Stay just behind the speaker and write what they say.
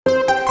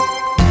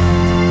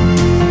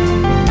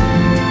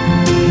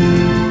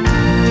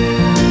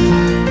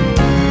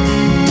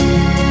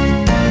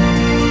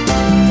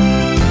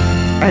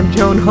I'm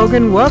Joan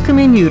Hogan,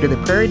 welcoming you to the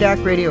Prairie Doc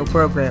Radio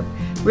program.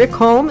 Rick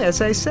Holm, as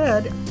I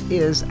said,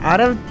 is out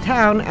of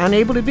town,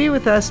 unable to be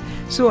with us,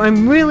 so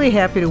I'm really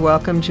happy to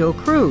welcome Jill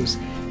Cruz.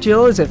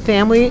 Jill is a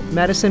family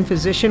medicine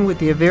physician with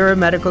the Avera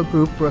Medical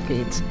Group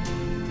Brookings.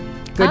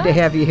 Good to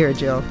have you here,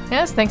 Jill.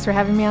 Yes, thanks for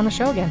having me on the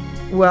show again.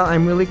 Well,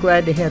 I'm really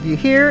glad to have you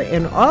here.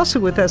 And also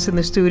with us in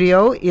the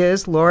studio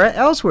is Laura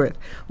Ellsworth.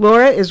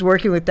 Laura is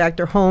working with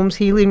Dr. Holm's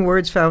Healing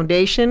Words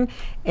Foundation.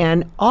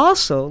 And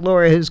also,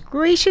 Laura has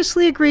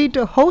graciously agreed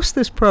to host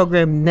this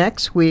program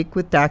next week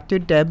with Dr.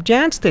 Deb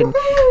Johnston.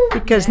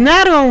 Because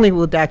not only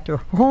will Dr.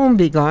 Holm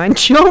be gone,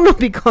 Joan will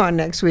be gone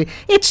next week.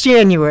 It's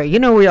January. You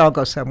know, we all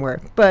go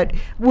somewhere. But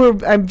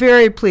I'm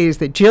very pleased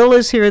that Jill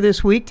is here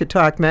this week to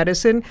talk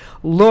medicine.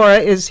 Laura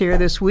is here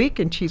this week,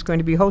 and she's going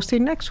to be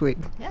hosting next week.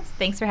 Yes,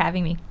 thanks for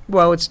having me.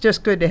 Well, it's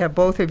just good to have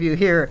both of you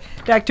here.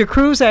 Dr.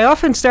 Cruz, I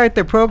often start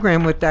the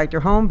program with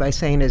Dr. Holm by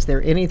saying, is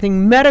there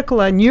anything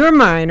medical on your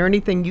mind or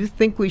anything you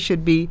think we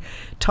should be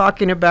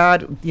talking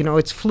about? You know,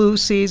 it's flu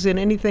season,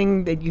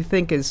 anything that you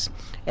think is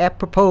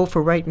apropos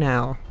for right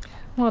now?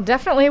 Well,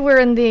 definitely we're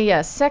in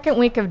the second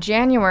week of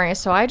January,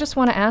 so I just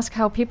want to ask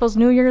how people's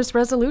New Year's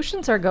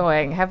resolutions are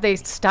going. Have they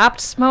stopped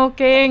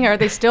smoking? Are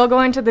they still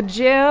going to the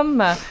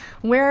gym?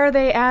 Where are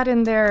they at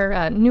in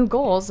their new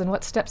goals, and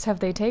what steps have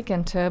they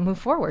taken to move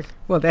forward?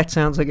 Well, that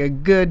sounds like a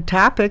good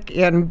topic,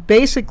 and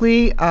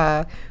basically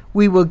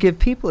we will give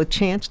people a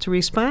chance to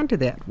respond to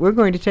that. We're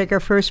going to take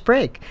our first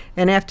break,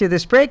 and after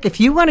this break,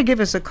 if you want to give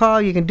us a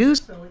call, you can do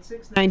so at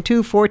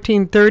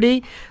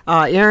 692-1430.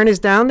 Erin is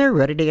down there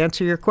ready to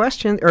answer your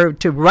questions, or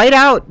to write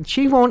out.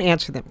 She won't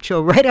answer them.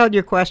 She'll write out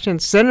your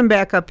questions, send them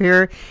back up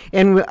here,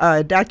 and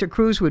Dr.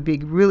 Cruz would be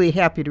really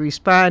happy to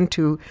respond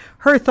to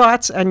her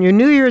thoughts on your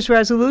New Year's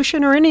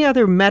resolution or any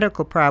other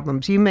medical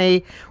problems you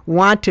may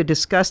want to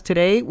discuss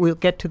today. We'll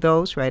get to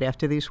those right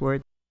after these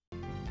words.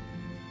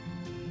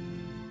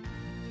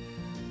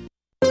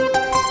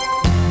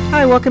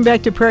 Hi, welcome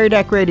back to Prairie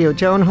Doc Radio.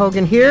 Joan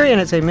Hogan here, and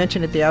as I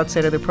mentioned at the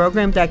outset of the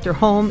program, Dr.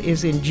 Holm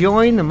is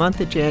enjoying the month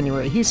of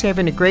January. He's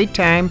having a great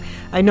time.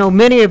 I know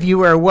many of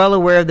you are well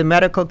aware of the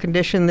medical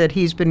condition that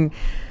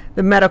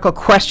the medical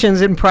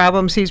questions and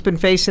problems he's been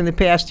facing the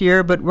past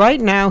year, but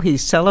right now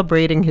he's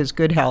celebrating his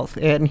good health,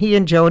 and he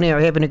and Joni are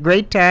having a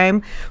great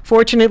time.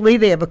 Fortunately,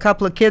 they have a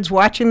couple of kids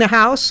watching the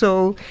house,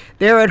 so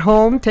they're at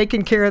home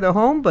taking care of the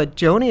home, but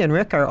Joni and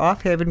Rick are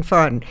off having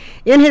fun.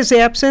 In his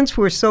absence,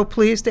 we're so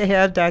pleased to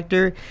have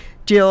Dr.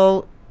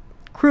 Jill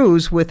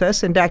Cruz with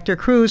us, and Dr.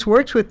 Cruz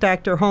works with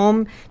Dr.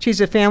 Holm. She's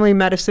a family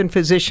medicine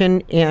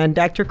physician, and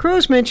Dr.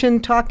 Cruz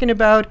mentioned talking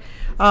about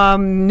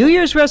New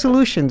Year's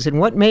resolutions and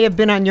what may have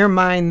been on your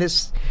mind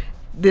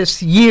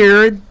this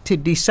year to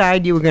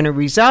decide you were going to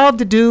resolve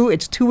to do.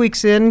 It's 2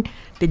 weeks in.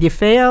 Did you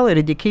fail, or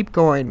did you keep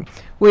going?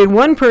 We had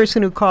one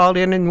person who called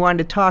in and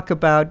wanted to talk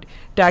about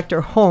Dr.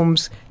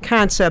 Holm's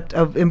concept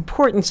of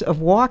importance of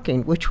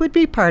walking, which would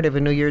be part of a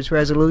New Year's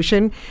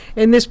resolution.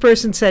 And this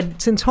person said,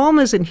 since Holm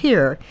isn't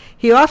here,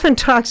 he often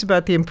talks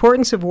about the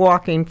importance of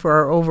walking for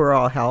our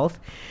overall health.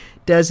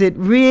 Does it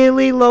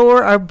really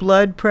lower our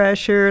blood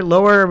pressure,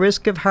 lower our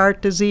risk of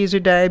heart disease or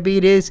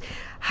diabetes?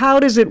 How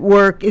does it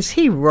work? Is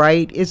he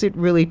right? Is it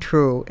really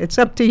true? It's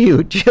up to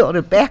you, Jill,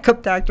 to back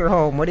up Dr.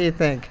 Holm. What do you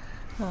think?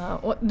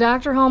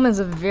 Dr. Holm is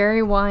a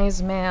very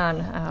wise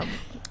man.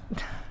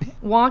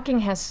 Walking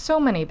has so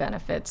many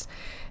benefits.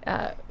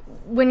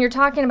 When you're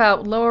talking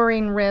about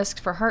lowering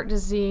risk for heart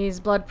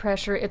disease, blood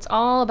pressure, it's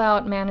all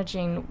about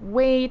managing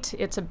weight.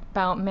 It's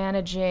about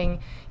managing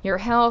your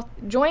health.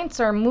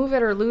 Joints are move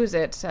it or lose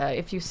it.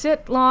 If you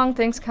sit long,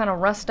 things kind of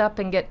rust up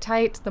and get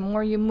tight. The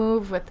more you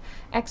move with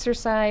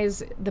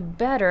exercise, the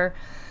better.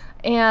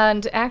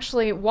 And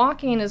actually,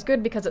 walking is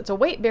good because it's a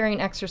weight-bearing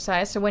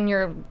exercise. So when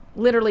you're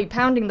literally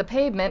pounding the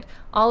pavement,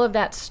 all of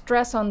that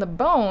stress on the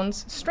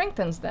bones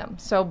strengthens them.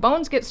 So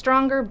bones get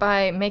stronger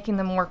by making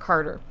them work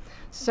harder.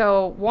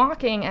 So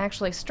walking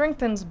actually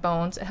strengthens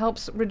bones. It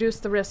helps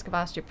reduce the risk of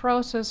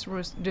osteoporosis,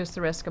 reduce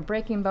the risk of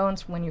breaking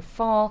bones when you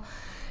fall.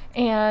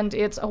 And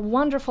it's a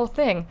wonderful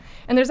thing.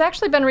 And there's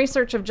actually been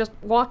research of just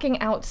walking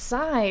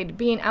outside,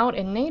 being out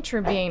in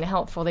nature being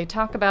helpful. They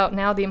talk about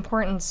now the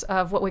importance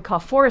of what we call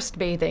forest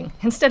bathing.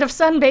 Instead of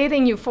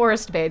sunbathing, you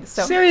forest bathe.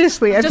 So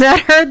seriously, I've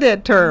not heard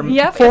that term.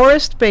 Yep,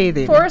 forest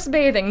bathing. Forest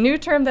bathing, new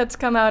term that's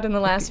come out in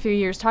the last few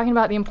years, talking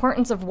about the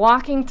importance of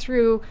walking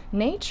through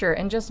nature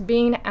and just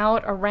being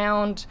out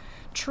around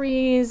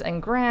trees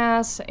and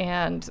grass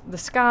and the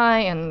sky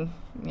and,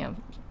 you know,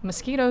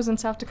 mosquitoes in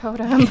South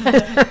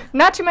Dakota.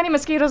 Not too many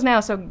mosquitoes now,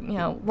 so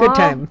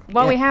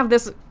while we have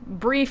this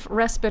brief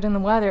respite in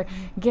the weather,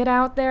 get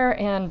out there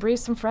and breathe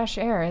some fresh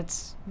air.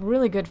 It's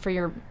really good for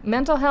your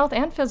mental health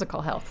and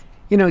physical health.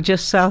 You know,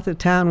 just south of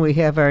town we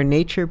have our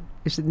nature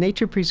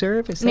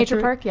preserve?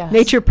 Nature Park, yes.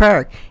 Nature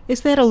Park.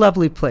 Is that a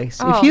lovely place?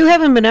 Oh. If you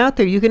haven't been out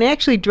there, you can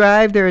actually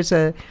drive. There's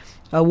a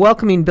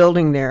welcoming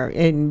building there,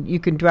 and you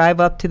can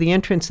drive up to the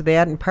entrance of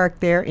that and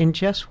park there and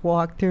just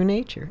walk through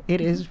nature. It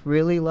is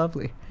really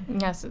lovely.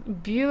 Yes,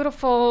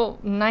 beautiful,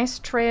 nice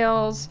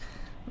trails,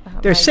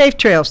 There's safe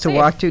trails to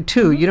walk to,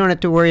 too. You don't have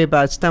to worry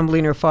about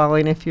stumbling or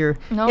falling if you're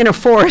in a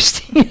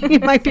forest. You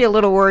might be a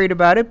little worried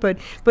about it, but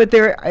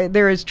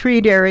there is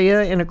treed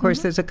area, and, of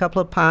course, there's a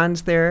couple of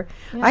ponds there.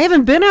 Yeah. I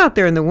haven't been out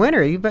there in the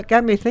winter. You've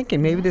got me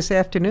thinking maybe this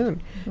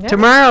afternoon. Yeah.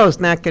 Tomorrow's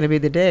not going to be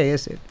the day,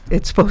 is it?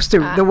 It's supposed to.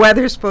 The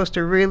weather's supposed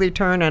to really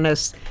turn on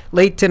us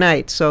late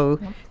tonight. So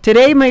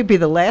today might be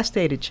the last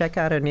day to check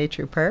out a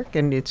nature park,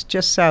 and it's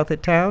just south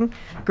of town.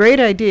 Great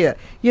idea.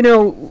 You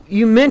know,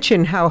 you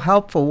mentioned how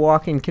helpful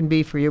walking can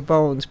be for your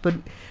bones, but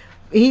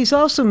he's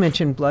also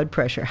mentioned blood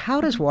pressure. How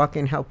does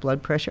walking help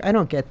blood pressure? I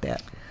don't get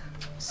that.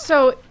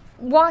 So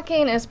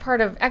walking is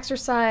part of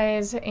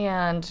exercise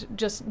and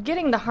just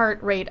getting the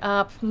heart rate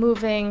up,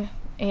 moving,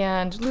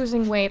 and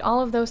losing weight.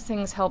 All of those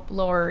things help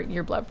lower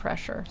your blood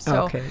pressure.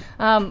 So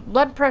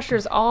blood pressure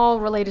is all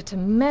related to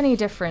many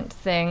different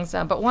things,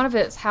 but one of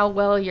it is how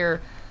well your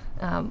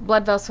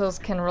blood vessels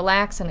can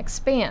relax and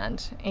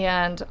expand.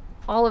 And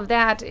all of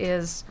that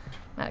is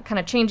kind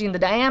of changing the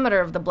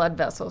diameter of the blood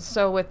vessels.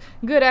 So with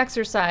good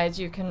exercise,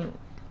 you can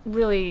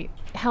really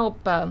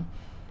help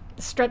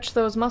stretch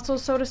those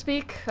muscles, so to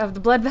speak, of the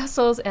blood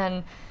vessels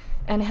and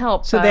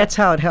help. So that's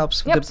how it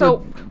helps. Yep,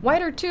 so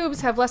wider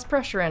tubes have less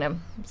pressure in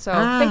them. So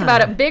think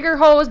about it. Bigger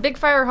hose, big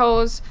fire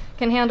hose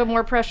can handle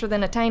more pressure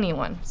than a tiny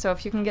one. So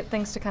if you can get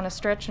things to kind of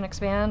stretch and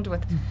expand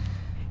with...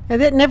 Yeah,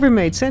 that never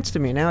made sense to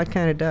me. Now it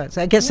kind of does.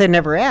 I guess I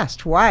never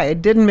asked why.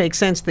 It didn't make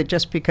sense that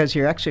just because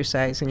you're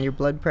exercising, your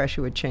blood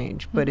pressure would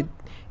change. But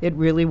it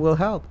really will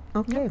help.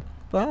 Okay.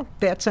 Well,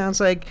 that sounds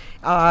like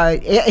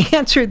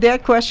answered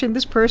that question.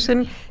 This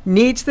person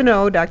needs to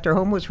know Dr.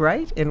 Holm was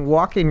right, and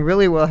walking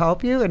really will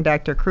help you, and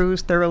Dr.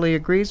 Cruz thoroughly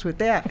agrees with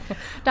that.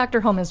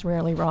 Dr. Holm is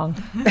rarely wrong.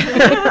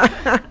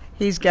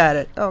 He's got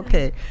it.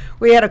 Okay.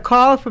 We had a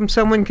call from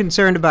someone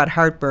concerned about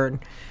heartburn.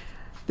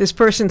 This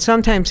person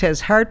sometimes has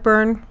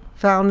heartburn,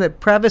 found that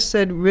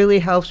Prevacid really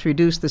helps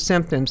reduce the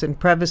symptoms, and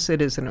Prevacid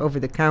is an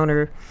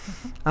over-the-counter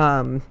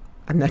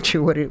I'm not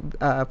sure what it,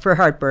 for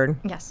heartburn.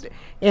 Yes.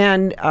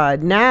 And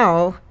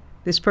now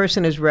this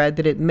person has read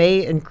that it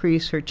may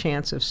increase her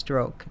chance of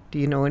stroke. Do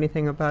you know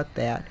anything about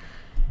that?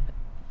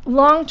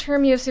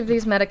 Long-term use of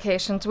these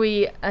medications,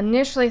 we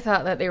initially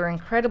thought that they were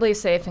incredibly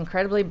safe,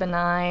 incredibly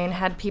benign,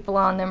 had people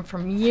on them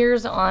from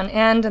years on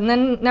end, and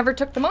then never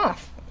took them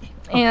off.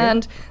 Okay.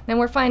 And then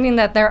we're finding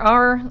that there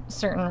are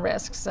certain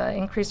risks,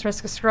 increased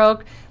risk of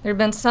stroke. There have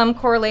been some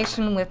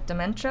correlation with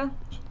dementia.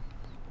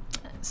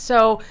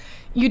 So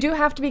you do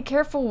have to be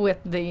careful with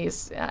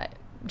these.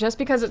 Just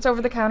because it's over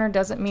the counter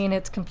doesn't mean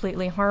it's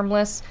completely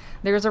harmless.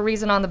 There's a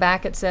reason on the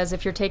back it says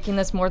if you're taking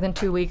this more than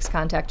 2 weeks,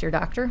 contact your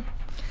doctor.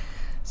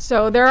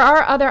 So there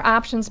are other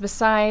options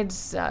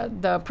besides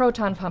the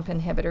proton pump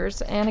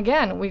inhibitors. And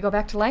again, we go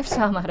back to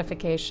lifestyle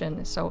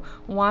modification. So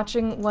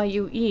watching while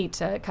you eat,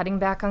 cutting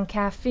back on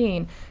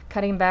caffeine,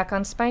 cutting back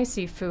on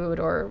spicy food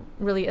or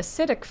really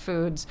acidic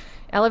foods,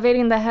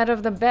 elevating the head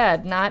of the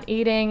bed, not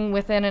eating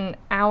within an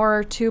hour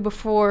or two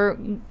before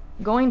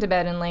going to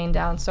bed and laying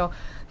down. So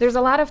there's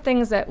a lot of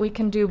things that we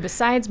can do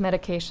besides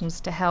medications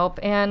to help.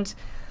 And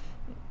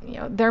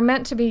they're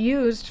meant to be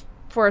used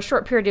for a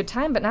short period of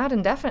time, but not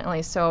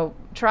indefinitely. So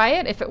try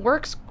it. If it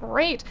works,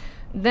 great.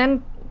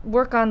 Then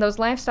work on those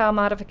lifestyle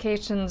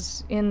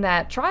modifications in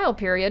that trial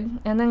period,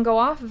 and then go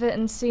off of it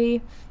and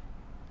see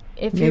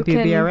if you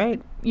can be all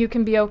right. You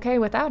can be okay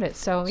without it.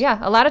 So yeah,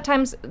 a lot of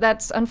times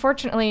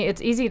unfortunately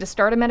it's easy to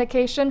start a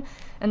medication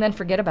and then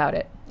forget about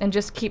it and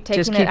just keep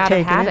taking it out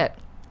of habit.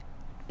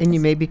 And you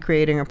may be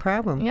creating a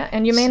problem. Yeah,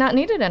 and you may not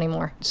need it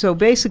anymore. So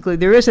basically,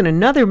 there isn't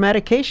another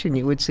medication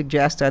you would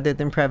suggest other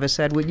than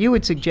Prevacid. What you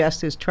would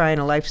suggest is trying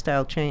a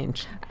lifestyle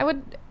change. I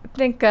would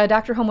think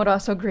Dr. Holm would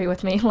also agree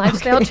with me.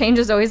 Lifestyle change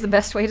is always the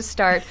best way to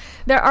start.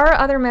 There are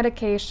other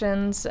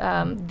medications,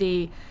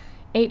 the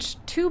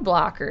H2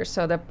 blockers,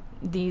 so the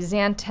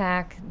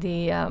Zantac,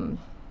 the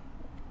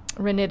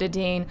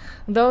ranitidine,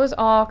 those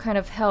all kind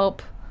of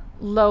help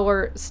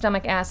lower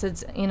stomach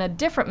acids in a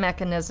different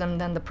mechanism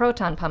than the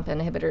proton pump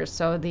inhibitors.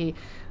 So the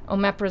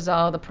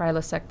omeprazole, the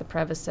Prilosec, the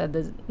Prevacid,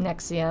 the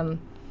Nexium,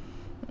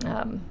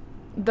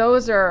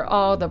 those are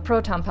all the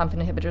proton pump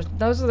inhibitors.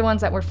 Those are the ones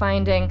that we're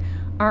finding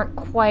aren't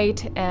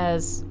quite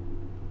as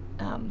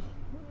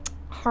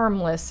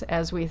harmless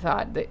as we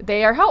thought.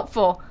 They are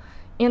helpful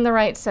in the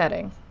right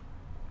setting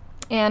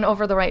and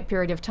over the right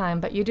period of time,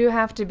 but you do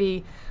have to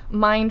be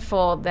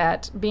mindful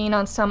that being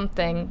on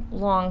something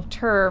long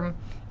term,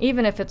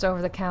 even if it's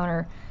over the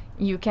counter,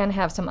 you can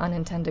have some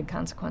unintended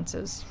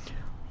consequences.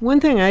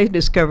 One thing I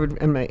discovered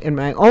in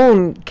my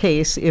own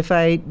case, if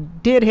I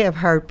did have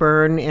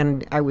heartburn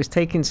and I was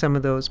taking some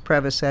of those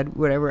Prevacid,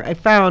 whatever, I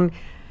found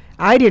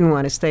I didn't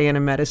want to stay in a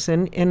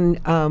medicine,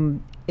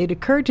 and it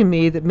occurred to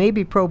me that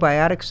maybe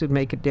probiotics would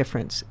make a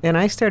difference. And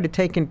I started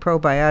taking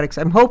probiotics.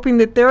 I'm hoping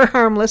that they're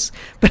harmless,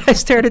 but I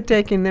started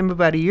taking them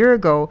about a year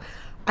ago.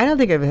 I don't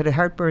think I've had a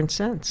heartburn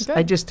since. Good.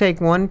 I just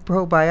take one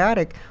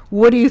probiotic.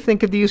 What do you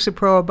think of the use of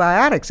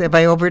probiotics? Have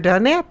I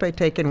overdone that by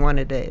taking one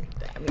a day?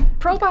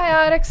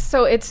 Probiotics,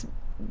 so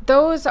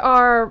those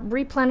are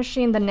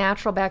replenishing the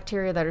natural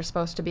bacteria that are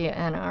supposed to be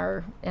in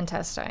our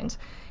intestines.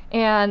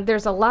 And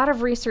there's a lot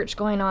of research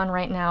going on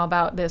right now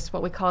about this,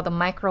 what we call the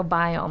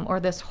microbiome, or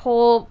this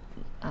whole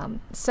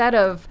set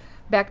of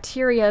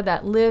bacteria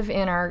that live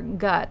in our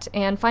gut,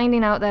 and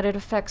finding out that it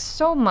affects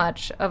so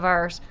much of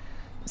our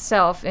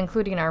self,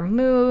 including our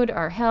mood,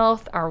 our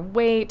health, our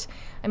weight.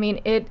 I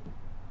mean, it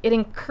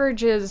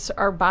encourages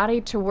our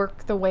body to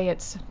work the way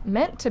it's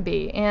meant to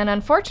be. And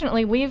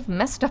unfortunately, we've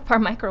messed up our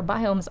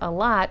microbiomes a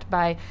lot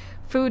by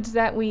foods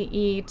that we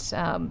eat,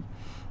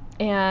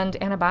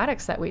 and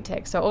antibiotics that we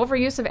take. So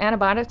overuse of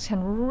antibiotics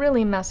can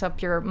really mess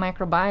up your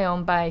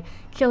microbiome by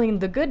killing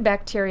the good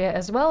bacteria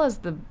as well as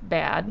the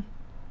bad,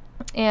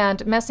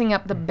 and messing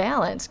up the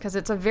balance, because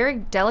it's a very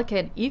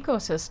delicate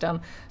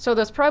ecosystem. So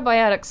those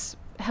probiotics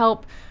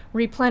help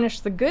replenish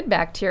the good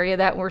bacteria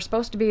that were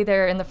supposed to be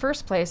there in the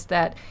first place,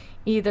 that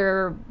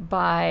either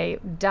by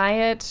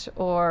diet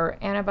or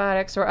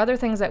antibiotics or other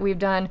things that we've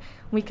done,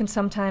 we can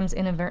sometimes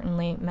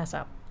inadvertently mess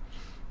up.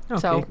 Okay.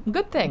 So,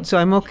 good thing. So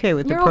I'm okay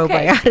with You're the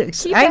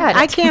probiotics. Okay. Keep at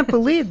I it. can't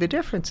believe the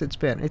difference it's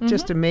been. It's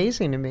just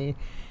amazing to me.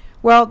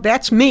 Well,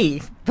 that's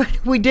me.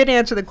 But we did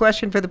answer the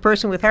question for the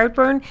person with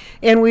heartburn,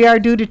 and we are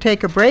due to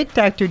take a break.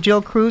 Dr.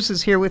 Jill Kruse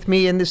is here with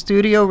me in the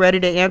studio, ready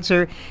to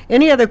answer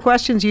any other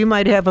questions you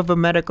might have of a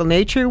medical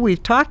nature.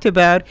 We've talked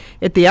about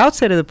at the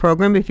outset of the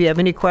program, if you have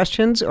any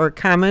questions or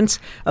comments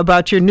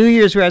about your New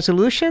Year's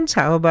resolutions,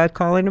 how about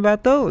calling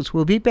about those?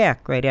 We'll be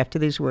back right after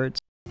these words.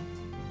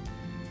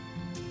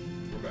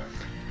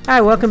 Hi,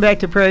 welcome back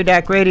to Prairie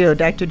Doc Radio.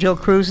 Dr. Jill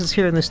Kruse is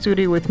here in the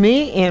studio with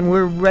me, and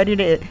we're ready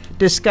to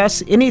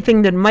discuss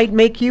anything that might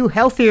make you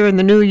healthier in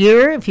the new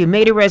year. If you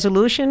made a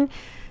resolution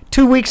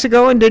 2 weeks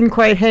ago and didn't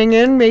quite hang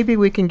in, maybe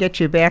we can get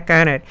you back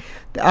on it.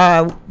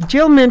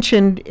 Jill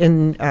mentioned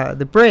in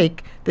the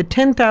break the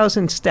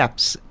 10,000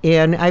 steps,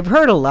 and I've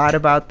heard a lot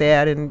about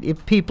that, and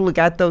if people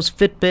got those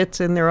Fitbits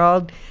and they're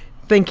all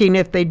thinking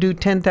if they do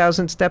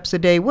 10,000 steps a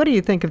day, what do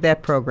you think of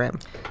that program?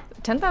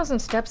 10,000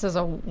 steps is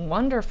a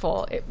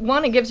wonderful, it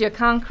gives you a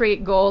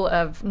concrete goal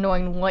of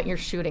knowing what you're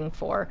shooting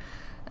for.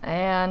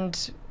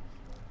 And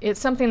it's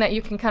something that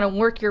you can kind of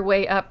work your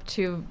way up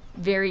to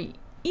very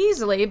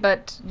easily,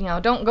 but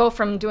don't go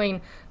from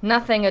doing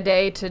nothing a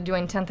day to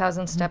doing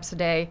 10,000 steps a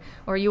day,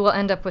 or you will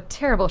end up with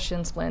terrible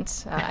shin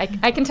splints.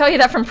 I can tell you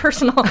that from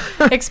personal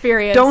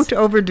experience. Don't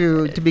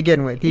overdo to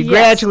begin with. You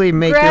gradually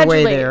make your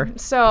way there.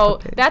 So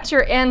that's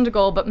your end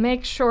goal, but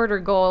make shorter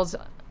goals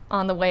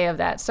on the way of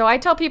that. So I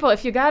tell people,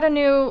 if you got a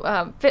new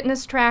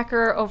fitness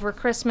tracker over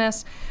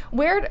Christmas,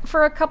 wear it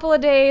for a couple of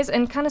days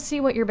and kind of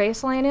see what your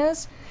baseline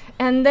is,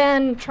 and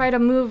then try to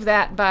move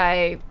that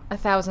by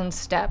 1,000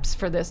 steps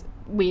for this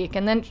week,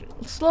 and then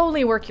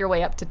slowly work your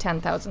way up to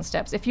 10,000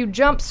 steps. If you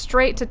jump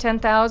straight to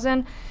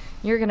 10,000,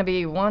 you're going to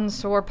be one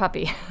sore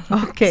puppy.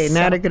 Okay,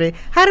 not a good idea.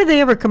 How did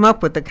they ever come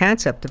up with the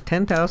concept of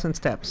 10,000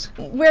 steps?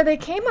 Where they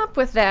came up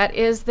with that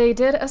is they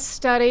did a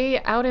study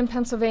out in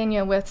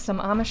Pennsylvania with some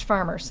Amish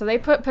farmers. So they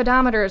put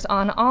pedometers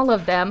on all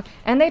of them,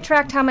 and they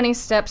tracked how many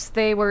steps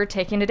they were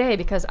taking a day,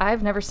 because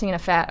I've never seen a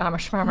fat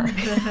Amish farmer.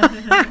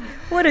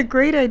 What a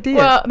great idea.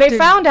 Well, they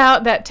found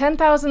out that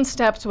 10,000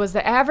 steps was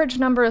the average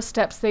number of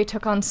steps they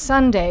took on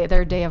Sunday,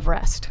 their day of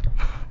rest.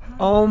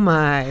 Oh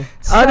my!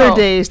 So other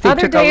days they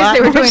took a lot they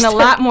were more doing steps. a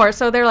lot more.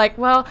 So they're like,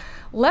 well,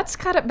 let's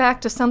cut it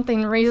back to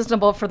something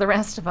reasonable for the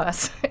rest of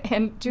us,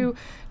 and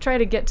try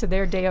to get to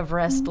their day of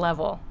rest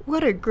level.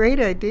 What a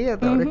great idea,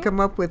 though, to come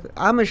up with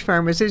Amish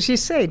farmers. As you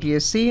say, do you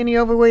see any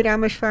overweight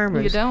Amish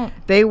farmers? You don't.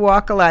 They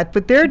walk a lot,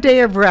 but their day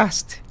of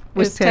rest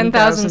was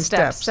 10,000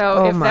 steps.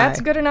 So if that's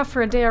good enough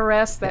for a day of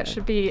rest, that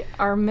should be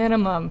our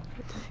minimum.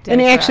 And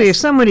actually, if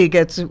somebody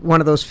gets one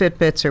of those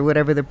Fitbits or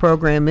whatever the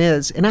program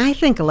is, and I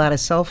think a lot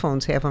of cell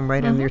phones have them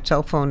right on their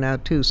cell phone now,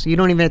 too, so you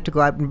don't even have to go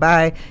out and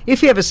buy.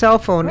 If you have a cell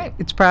phone,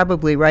 it's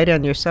probably right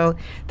on your cell.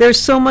 There's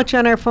so much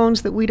on our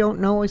phones that we don't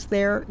know is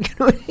there.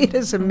 It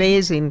is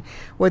amazing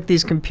what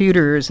these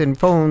computers and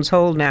phones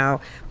hold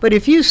now. But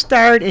if you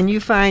start and you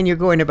find you're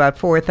going about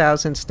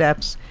 4,000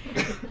 steps,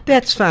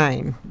 that's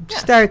fine. Yes.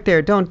 Start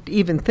there. Don't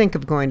even think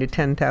of going to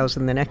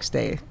 10,000 the next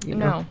day. You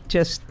know,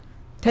 just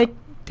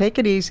take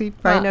it easy,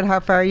 find out how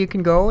far you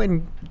can go,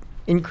 and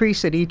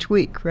increase it each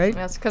week, right?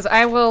 Yes, because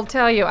I will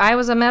tell you, I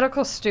was a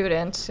medical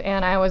student,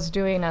 and I was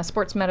doing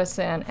sports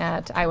medicine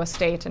at Iowa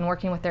State and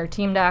working with their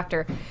team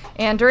doctor.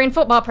 And during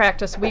football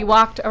practice, we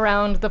walked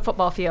around the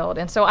football field.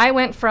 And so I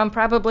went from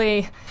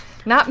probably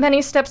not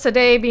many steps a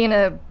day being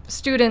a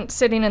student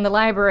sitting in the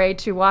library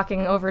to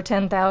walking over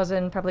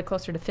 10,000, probably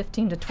closer to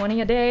 15 to 20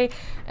 a day.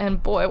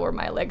 And boy, were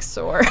my legs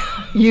sore.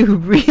 You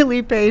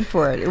really paid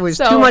for it. It was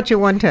too much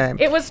at one time.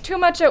 It was too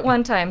much at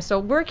one time. So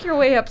work your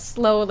way up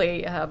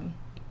slowly.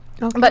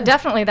 But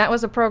definitely that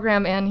was a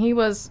program, and he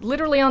was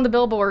literally on the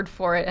billboard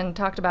for it and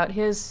talked about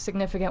his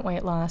significant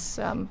weight loss.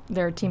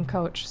 Their team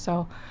coach,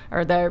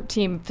 or their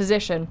team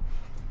physician,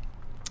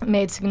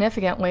 made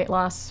significant weight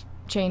loss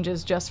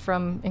changes just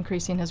from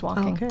increasing his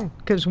walking. Okay,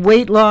 because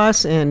weight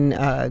loss and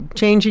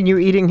changing your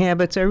eating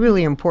habits are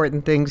really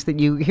important things that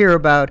you hear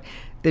about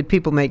that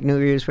people make New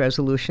Year's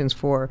resolutions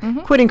for.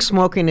 Quitting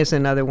smoking is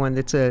another one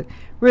that's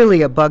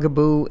really a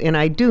bugaboo, and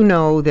I do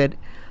know that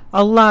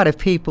a lot of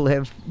people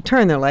have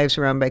turned their lives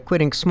around by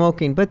quitting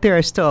smoking, but there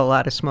are still a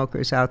lot of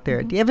smokers out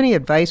there. Do you have any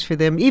advice for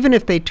them, even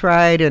if they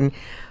tried and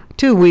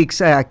 2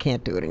 weeks, I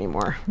can't do it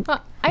anymore?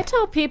 I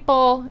tell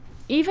people,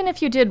 even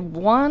if you did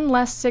one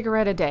less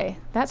cigarette a day,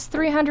 that's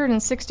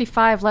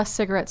 365 less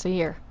cigarettes a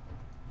year.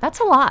 That's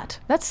a lot.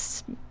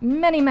 That's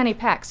many, many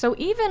packs. So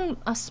even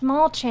a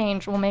small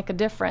change will make a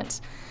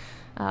difference.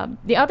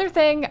 The other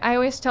thing I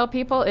always tell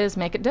people is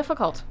make it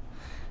difficult.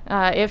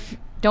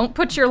 Don't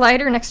put your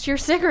lighter next to your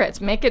cigarettes.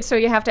 Make it so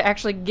you have to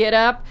actually get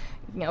up,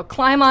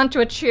 climb onto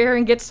a chair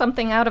and get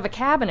something out of a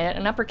cabinet,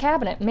 an upper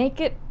cabinet. Make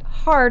it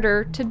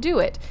harder to do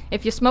it.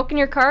 If you smoke in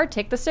your car,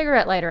 take the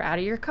cigarette lighter out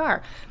of your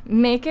car.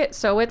 Make it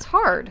so it's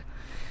hard.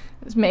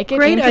 Make it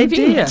Great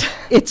inconvenient.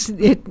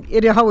 idea.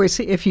 It always,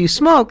 if you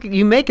smoke,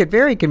 you make it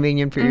very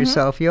convenient for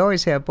yourself. You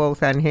always have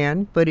both on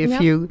hand. But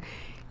if you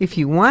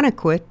want to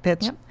quit,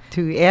 that's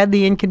to add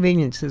the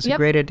inconvenience is a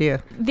great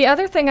idea. The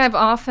other thing I've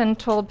often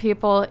told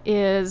people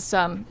is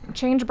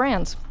change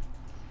brands.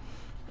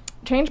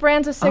 Change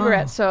brands of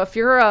cigarettes. So if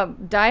you're a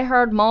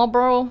diehard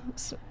Marlboro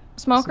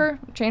smoker,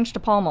 change to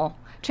Pall Mall.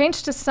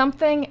 Change to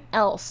something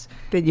else.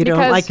 That you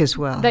don't like as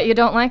well. That you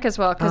don't like as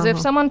well. Because if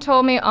someone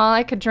told me all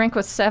I could drink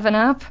was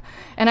 7-Up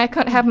and I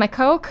couldn't have my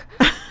Coke,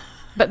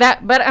 but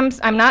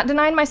I'm not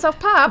denying myself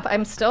pop.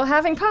 I'm still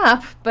having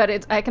pop,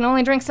 but I can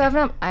only drink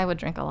 7-Up. I would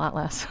drink a lot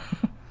less.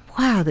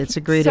 Wow, that's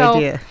a great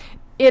idea.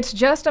 It's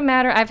just a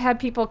matter, I've had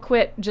people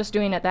quit just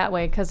doing it that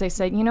way because they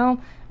say,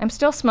 I'm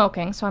still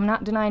smoking, so I'm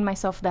not denying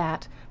myself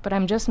that, but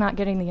I'm just not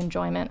getting the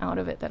enjoyment out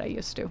of it that I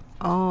used to.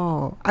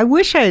 Oh, I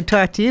wish I had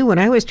talked to you when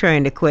I was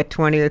trying to quit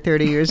 20 or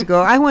 30 years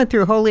ago. I went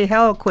through holy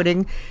hell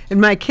quitting, and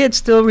my kids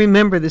still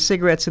remember the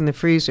cigarettes in the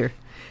freezer.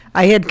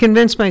 I had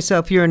convinced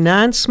myself you're a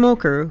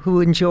non-smoker who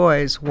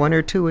enjoys 1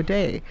 or 2 a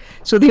day.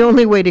 So the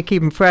only way to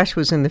keep them fresh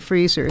was in the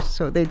freezer.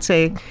 So they'd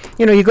say,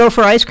 you go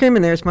for ice cream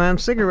and there's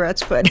Mom's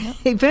cigarettes. But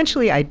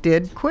eventually I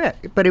did quit.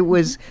 But it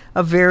was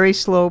a very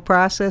slow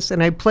process.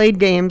 And I played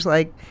games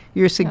like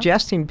you're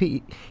suggesting,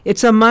 Pete.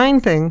 It's a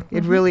mind thing.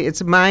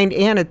 It's a mind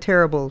and a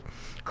terrible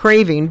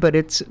craving, but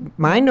it's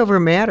mind over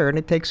matter, and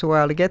it takes a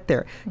while to get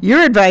there.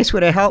 Your advice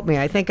would have helped me.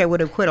 I think I would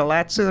have quit a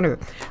lot sooner.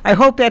 I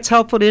hope that's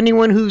helpful to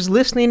anyone who's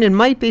listening and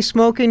might be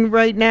smoking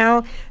right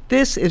now.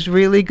 This is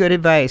really good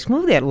advice.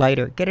 Move that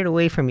lighter. Get it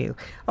away from you.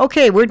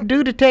 Okay, we're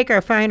due to take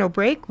our final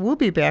break. We'll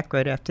be back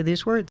right after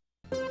these words.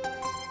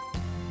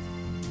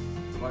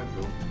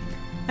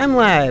 I'm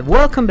live.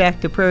 Welcome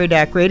back to Prairie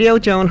Doc Radio.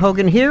 Joan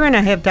Hogan here, and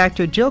I have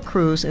Dr. Jill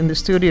Cruz in the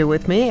studio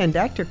with me. And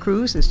Dr.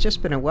 Cruz has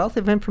just been a wealth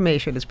of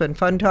information. It's been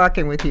fun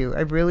talking with you.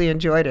 I've really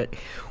enjoyed it.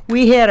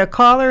 We had a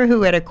caller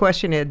who had a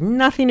question that had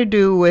nothing to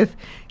do with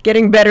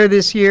getting better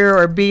this year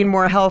or being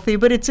more healthy,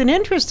 but it's an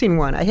interesting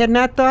one. I had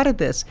not thought of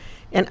this,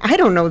 and I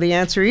don't know the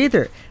answer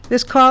either.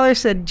 This caller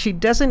said she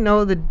doesn't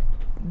know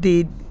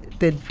the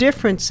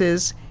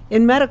differences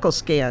in medical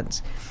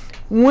scans.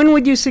 When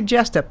would you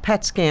suggest a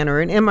PET scan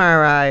or an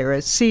MRI or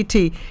a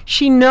CT?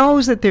 She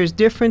knows that there's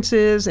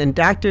differences, and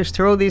doctors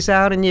throw these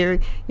out, and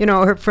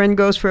her friend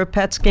goes for a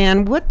PET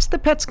scan. What's the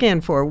PET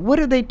scan for? What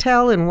do they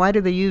tell, and why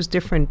do they use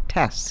different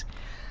tests?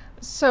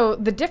 So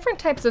the different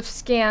types of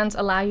scans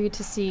allow you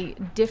to see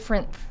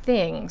different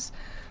things.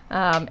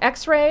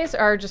 X-rays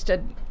are just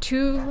a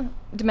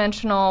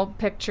 2-dimensional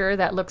picture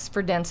that looks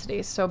for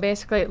density. So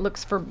basically it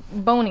looks for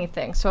bony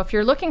things. So if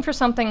you're looking for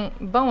something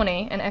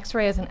bony, an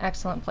X-ray is an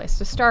excellent place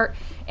to start.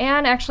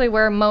 And actually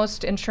where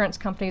most insurance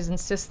companies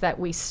insist that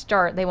we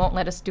start, they won't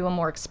let us do a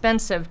more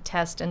expensive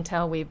test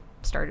until we've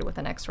started with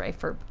an X-ray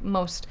for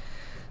most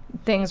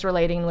things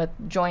relating with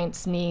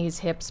joints, knees,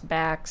 hips,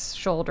 backs,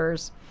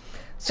 shoulders.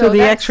 So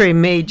the X-ray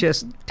may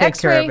just take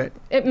care of it.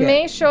 It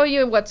may show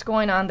you what's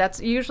going on.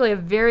 That's usually a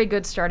very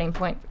good starting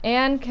point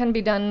and can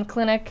be done in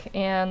clinic,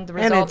 and the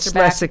results are back. And it's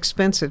less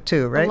expensive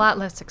too, right? A lot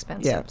less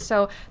expensive. Yeah.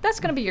 So that's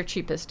going to be your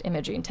cheapest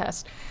imaging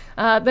test.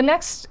 The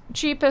next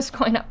cheapest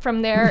going up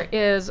from there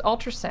is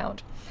ultrasound.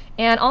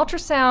 And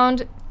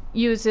ultrasound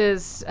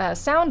uses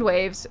sound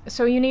waves,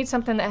 so you need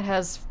something that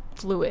has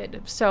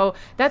fluid. So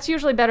that's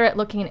usually better at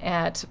looking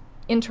at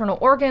internal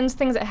organs,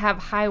 things that have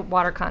high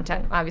water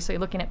content. Obviously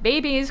looking at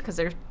babies because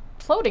they're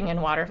floating in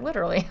water,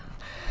 literally.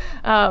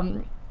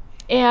 And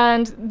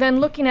then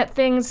looking at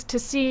things to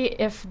see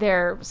if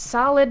they're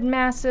solid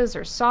masses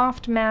or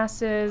soft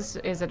masses.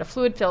 Is it a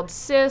fluid-filled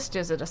cyst?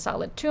 Is it a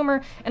solid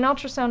tumor? An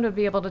ultrasound would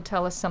be able to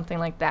tell us something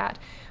like that.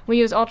 We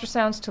use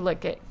ultrasounds to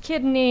look at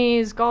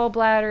kidneys,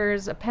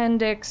 gallbladders,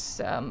 appendix,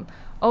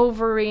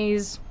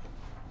 ovaries.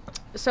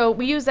 So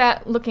we use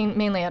that looking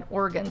mainly at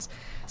organs.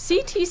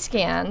 CT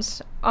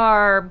scans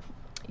are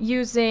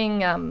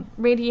using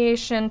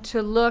radiation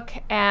to look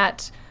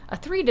at a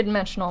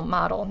 3-dimensional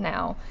model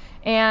now.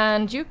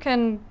 And you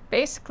can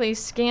basically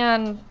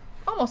scan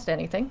almost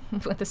anything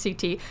with a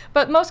CT.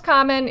 But most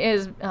common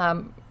is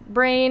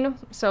brain,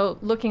 so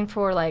looking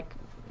for like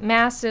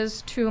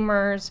masses,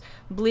 tumors,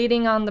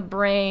 bleeding on the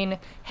brain,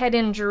 head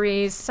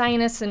injuries,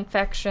 sinus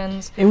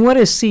infections. And what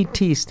does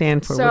CT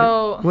stand for?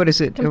 So what is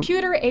it?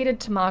 Computer-aided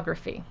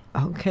tomography.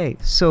 Okay,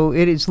 so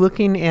it is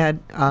looking at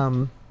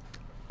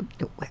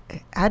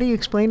How do you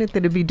explain it that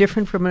it'd be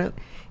different from it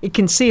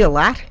can see a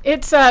lot?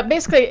 It's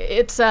basically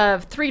a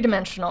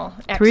three-dimensional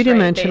X-ray.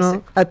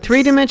 Three-dimensional. A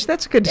three-dimensional.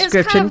 That's a good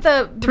description. It's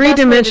kind of the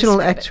three-dimensional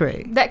best way to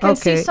X-ray that can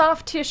see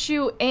soft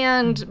tissue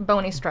and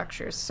bony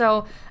structures.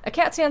 So a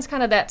CAT scan's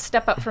kind of that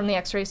step up from the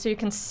X-ray, so you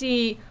can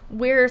see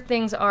where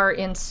things are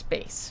in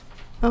space.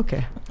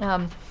 Okay.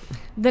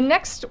 The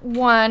next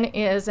one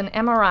is an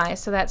MRI,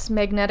 so that's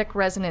magnetic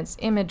resonance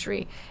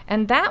imagery,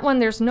 and that one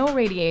there's no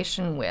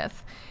radiation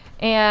with.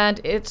 And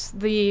it's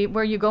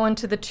where you go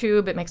into the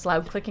tube, it makes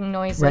loud clicking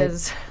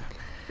noises. Right.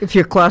 If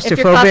you're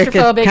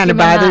claustrophobic, it kind of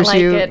bothers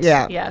you. It.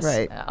 Yeah, yes.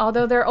 Right.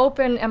 Although there are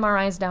open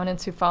MRIs down in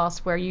Sioux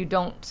Falls where you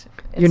don't.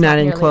 You're not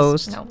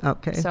enclosed. No.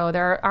 Okay. So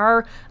there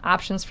are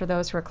options for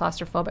those who are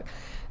claustrophobic.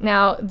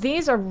 Now,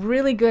 these are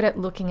really good at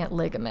looking at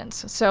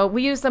ligaments. So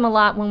we use them a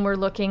lot when we're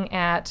looking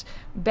at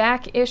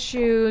back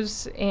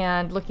issues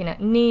and looking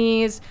at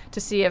knees to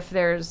see if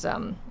there's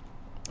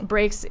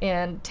breaks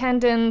in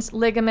tendons,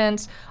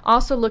 ligaments,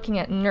 also looking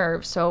at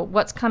nerves, so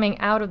what's coming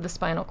out of the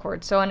spinal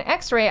cord. So on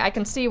X-ray, I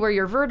can see where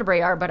your vertebrae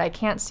are, but I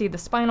can't see the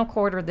spinal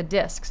cord or the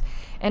discs.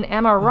 An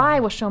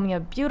MRI will show me a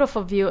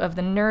beautiful view of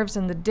the nerves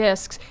and the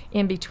discs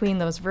in between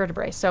those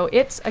vertebrae. So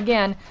it's,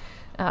 again,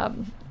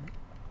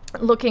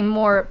 looking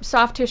more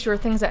soft tissue or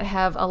things that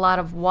have a lot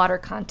of water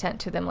content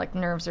to them, like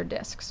nerves or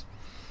discs.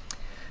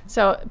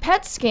 So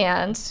PET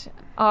scans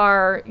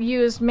are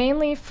used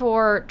mainly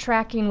for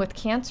tracking with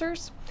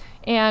cancers.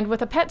 And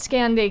with a PET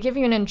scan, they give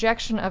you an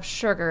injection of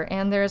sugar,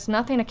 and there's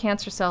nothing a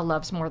cancer cell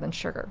loves more than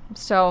sugar.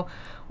 So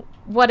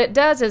what it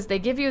does is they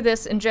give you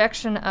this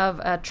injection of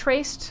a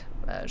traced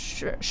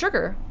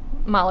sugar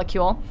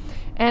molecule,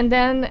 and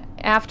then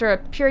after a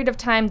period of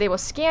time, they will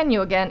scan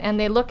you again, and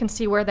they look and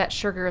see where that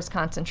sugar is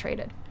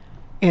concentrated.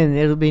 And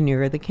it'll be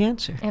near the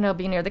cancer. And it'll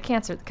be near the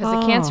cancer, because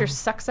the cancer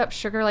sucks up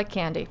sugar like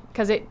candy,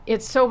 because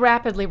it's so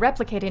rapidly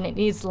replicating, it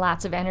needs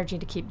lots of energy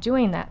to keep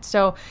doing that.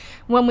 So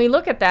when we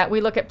look at that,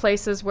 we look at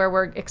places where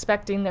we're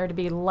expecting there to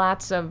be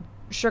lots of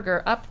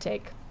sugar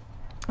uptake.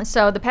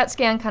 So the PET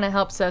scan kind of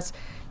helps us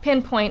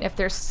pinpoint if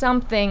there's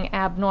something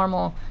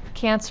abnormal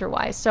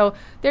cancer-wise. So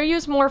they're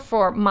used more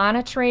for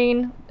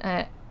monitoring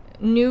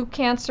new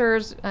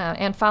cancers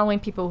and following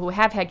people who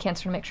have had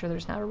cancer to make sure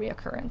there's not a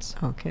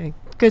reoccurrence. Okay.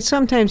 Because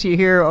sometimes you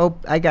hear, oh,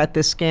 I got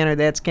this scan or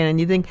that scan, and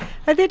you think,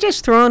 are they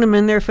just throwing them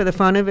in there for the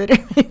fun of it?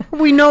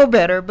 We know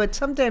better, but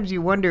sometimes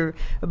you wonder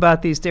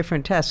about these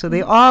different tests. So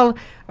they all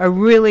are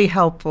really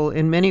helpful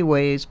in many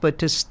ways, but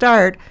to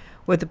start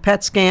with a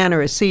PET scan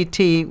or a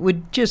CT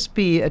would just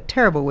be a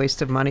terrible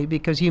waste of money,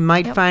 because you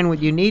might find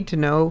what you need to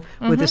know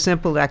with a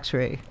simple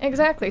X-ray.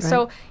 Exactly. Right?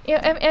 So,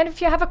 and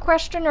if you have a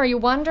question or you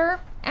wonder,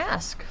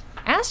 ask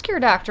your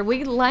doctor.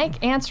 We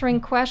like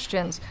answering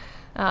questions.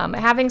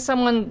 Having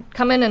someone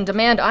come in and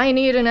demand, I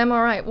need an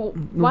MRI. Well,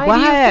 why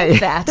do you think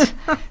that?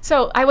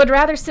 So I would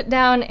rather sit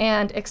down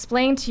and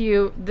explain to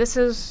you, this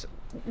is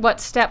what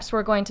steps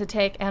we're going to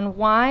take and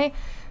why,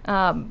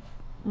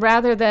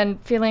 rather than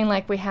feeling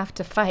like we have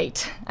to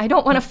fight. I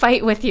don't want to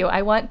fight with you.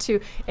 I want to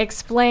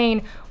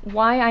explain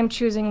why I'm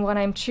choosing what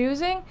I'm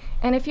choosing.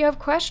 And if you have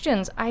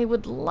questions, I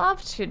would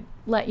love to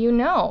let you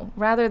know,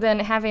 rather than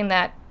having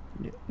that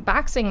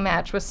boxing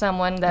match with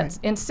someone that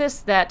insists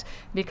that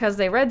because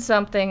they read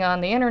something on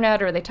the internet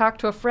or they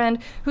talked to a friend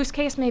whose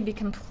case may be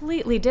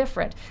completely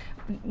different.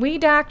 We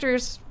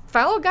doctors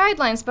follow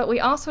guidelines, but we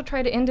also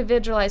try to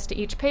individualize to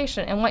each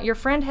patient, and what your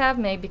friend have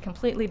may be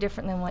completely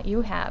different than what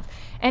you have.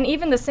 And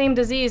even the same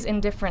disease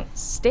in different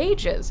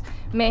stages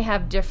may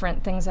have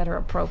different things that are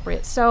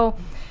appropriate. So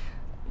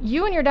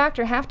you and your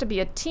doctor have to be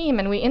a team,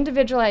 and we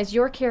individualize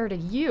your care to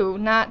you,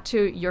 not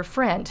to your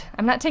friend.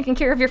 I'm not taking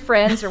care of your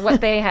friends or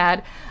what they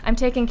had. I'm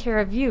taking care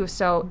of you.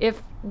 So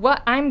if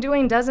what I'm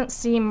doing doesn't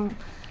seem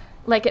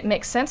like it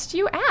makes sense to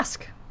you,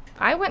 ask.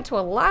 I went to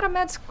a lot of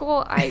med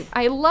school.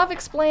 I love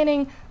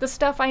explaining the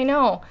stuff I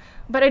know,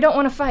 but I don't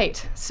want to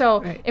fight.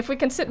 So if we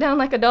can sit down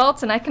like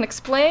adults and I can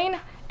explain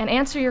and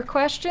answer your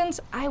questions,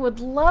 I would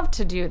love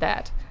to do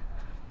that.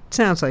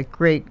 Sounds like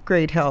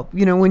great help.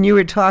 You know, when you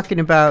were talking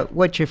about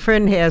what your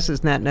friend has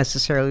is not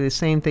necessarily the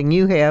same thing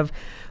you have.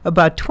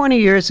 About 20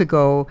 years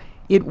ago,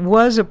 it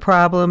was a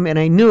problem, and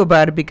I knew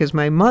about it because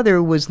my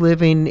mother was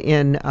living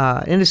in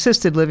an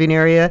assisted living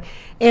area,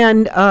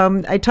 and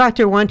I talked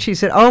to her once. She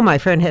said, oh, my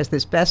friend has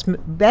this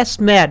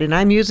best med, and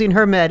I'm using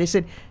her med. I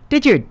said,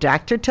 did your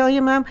doctor tell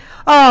you, Mom?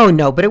 Oh,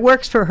 no, but it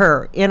works for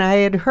her. And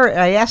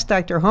I asked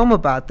Dr. Holm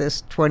about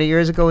this 20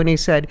 years ago, and he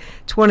said,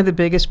 it's one of the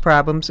biggest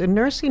problems in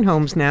nursing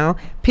homes now.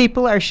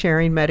 People are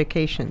sharing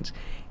medications.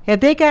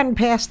 Have they gotten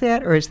past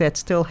that, or is that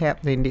still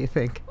happening, do you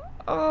think?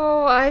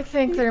 Oh, I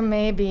think there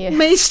may be.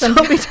 May still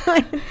be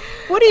time.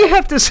 What do you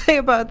have to say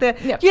about that?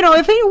 Yep. You know,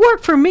 if it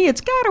worked for me,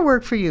 it's got to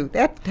work for you.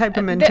 That type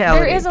of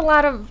mentality. There is a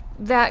lot of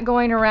that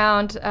going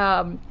around.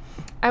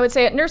 I would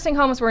say at nursing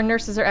homes where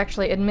nurses are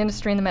actually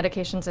administering the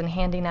medications and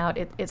handing out,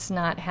 it's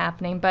not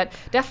happening. But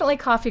definitely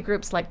coffee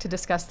groups like to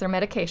discuss their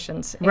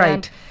medications.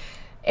 Right.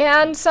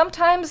 And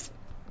sometimes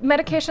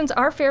medications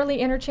are fairly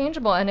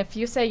interchangeable. And if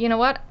you say, you know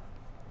what,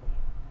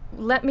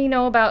 let me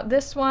know about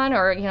this one,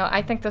 or,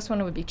 I think this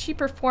one would be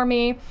cheaper for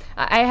me.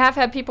 I have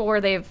had people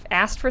where they've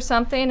asked for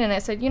something, and I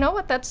said, you know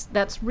what,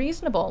 that's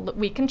reasonable.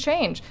 We can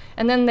change.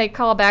 And then they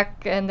call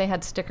back, and they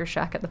had sticker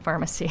shock at the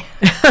pharmacy.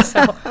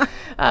 So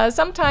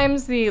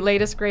sometimes the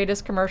latest,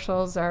 greatest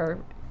commercials are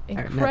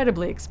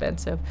incredibly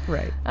expensive.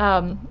 Right.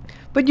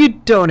 But you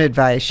don't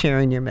advise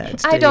sharing your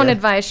meds, I don't you?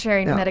 advise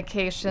sharing No.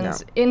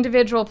 medications. No.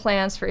 Individual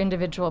plans for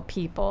individual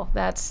people.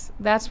 That's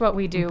what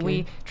we do. Okay.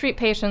 We treat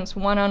patients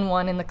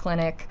one-on-one in the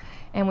clinic,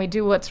 and we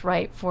do what's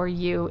right for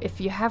you.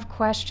 If you have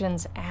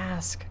questions,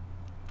 ask.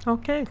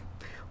 Okay.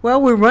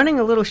 Well, we're running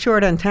a little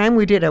short on time.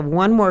 We did have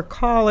one more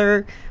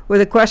caller with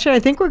a question. I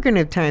think we're going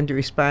to have time to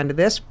respond to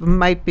this.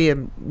 Might be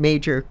a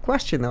major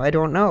question, though. I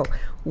don't know.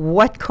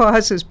 What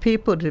causes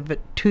people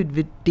to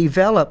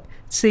develop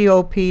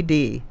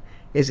COPD?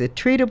 Is it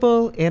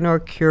treatable and or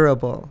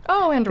curable?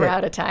 Oh, and we're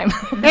out of time.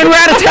 And we're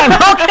out of time.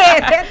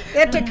 Okay,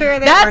 that took care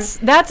of that one.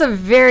 That's a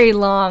very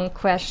long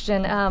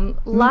question.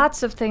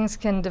 Lots of things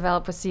can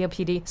develop with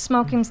COPD.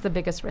 Smoking's the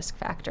biggest risk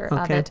factor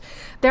of Okay. it.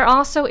 There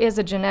also is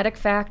a genetic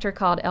factor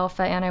called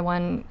alpha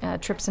anti-1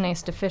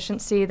 trypsinase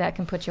deficiency that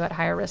can put you at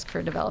higher risk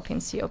for developing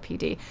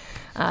COPD.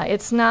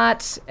 It's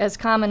not as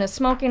common as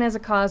smoking as a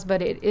cause,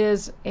 but it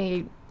is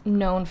a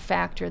known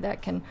factor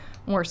that can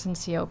worsen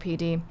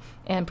COPD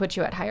and put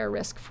you at higher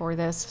risk for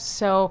this.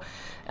 So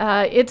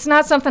it's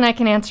not something I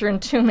can answer in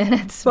 2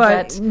 minutes.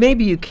 But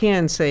maybe you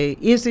can say,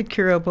 is it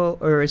curable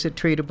or is it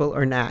treatable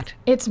or not?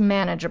 It's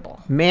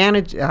manageable.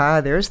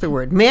 There's the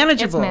word.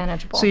 Manageable. It's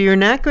manageable. So you're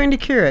not going to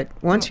cure it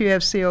once you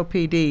have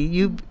COPD.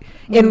 You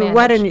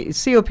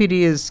COPD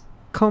is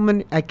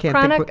common. I can't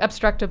chronic think.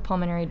 obstructive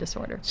pulmonary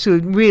disorder. So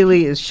it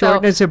really is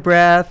shortness of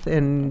breath,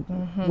 and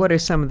what are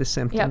some of the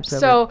symptoms of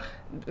so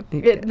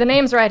it? the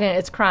name's right in it.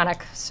 It's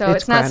chronic. So It's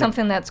it's not chronic.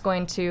 something that's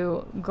going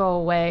to go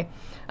away.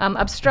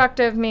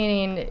 Obstructive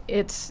meaning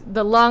it's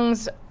the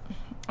lungs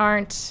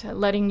aren't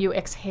letting you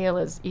exhale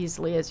as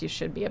easily as you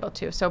should be able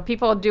to. So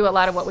people do a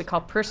lot of what we call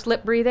pursed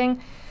lip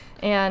breathing.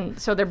 And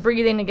so they're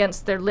breathing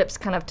against their lips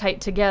kind of tight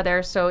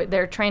together. So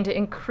they're trying to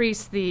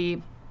increase the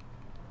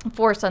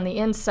force on the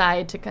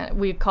inside to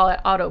we call it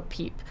auto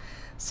peep.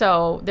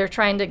 So they're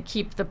trying to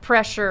keep the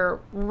pressure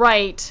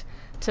right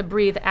to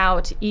breathe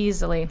out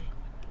easily.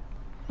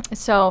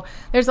 So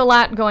there's a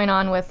lot going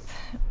on with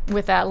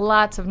that,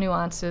 lots of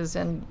nuances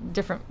and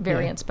different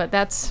variants, but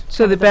that's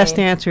So kind the of best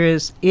main. answer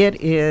is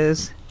it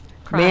is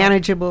Chronic.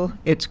 manageable.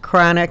 It's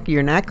chronic.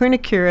 You're not going to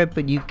cure it,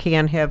 but you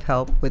can have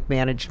help with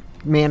managed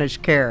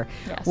care.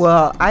 Yes.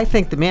 Well, I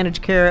think the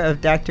managed care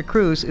of Dr.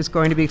 Cruz is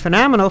going to be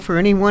phenomenal for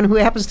anyone who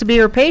happens to be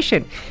her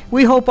patient.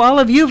 We hope all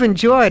of you have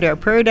enjoyed our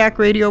Prairie Doc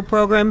radio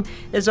program.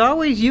 As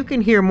always, you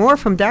can hear more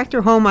from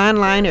Dr. Home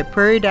online at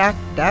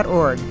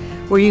prairiedoc.org,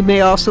 where you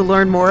may also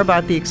learn more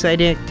about the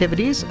exciting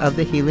activities of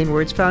the Healing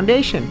Words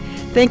Foundation.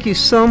 Thank you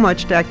so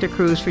much, Dr.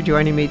 Cruz, for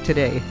joining me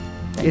today.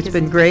 It's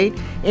been great,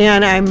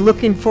 and I'm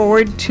looking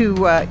forward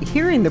to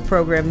hearing the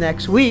program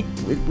next week,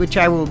 which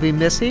I will be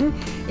missing.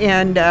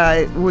 And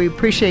we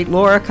appreciate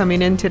Laura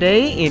coming in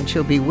today, and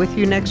she'll be with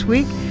you next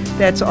week.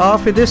 That's all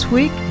for this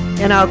week,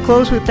 and I'll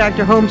close with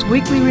Dr. Holmes'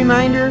 weekly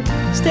reminder,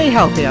 stay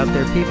healthy out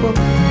there, people.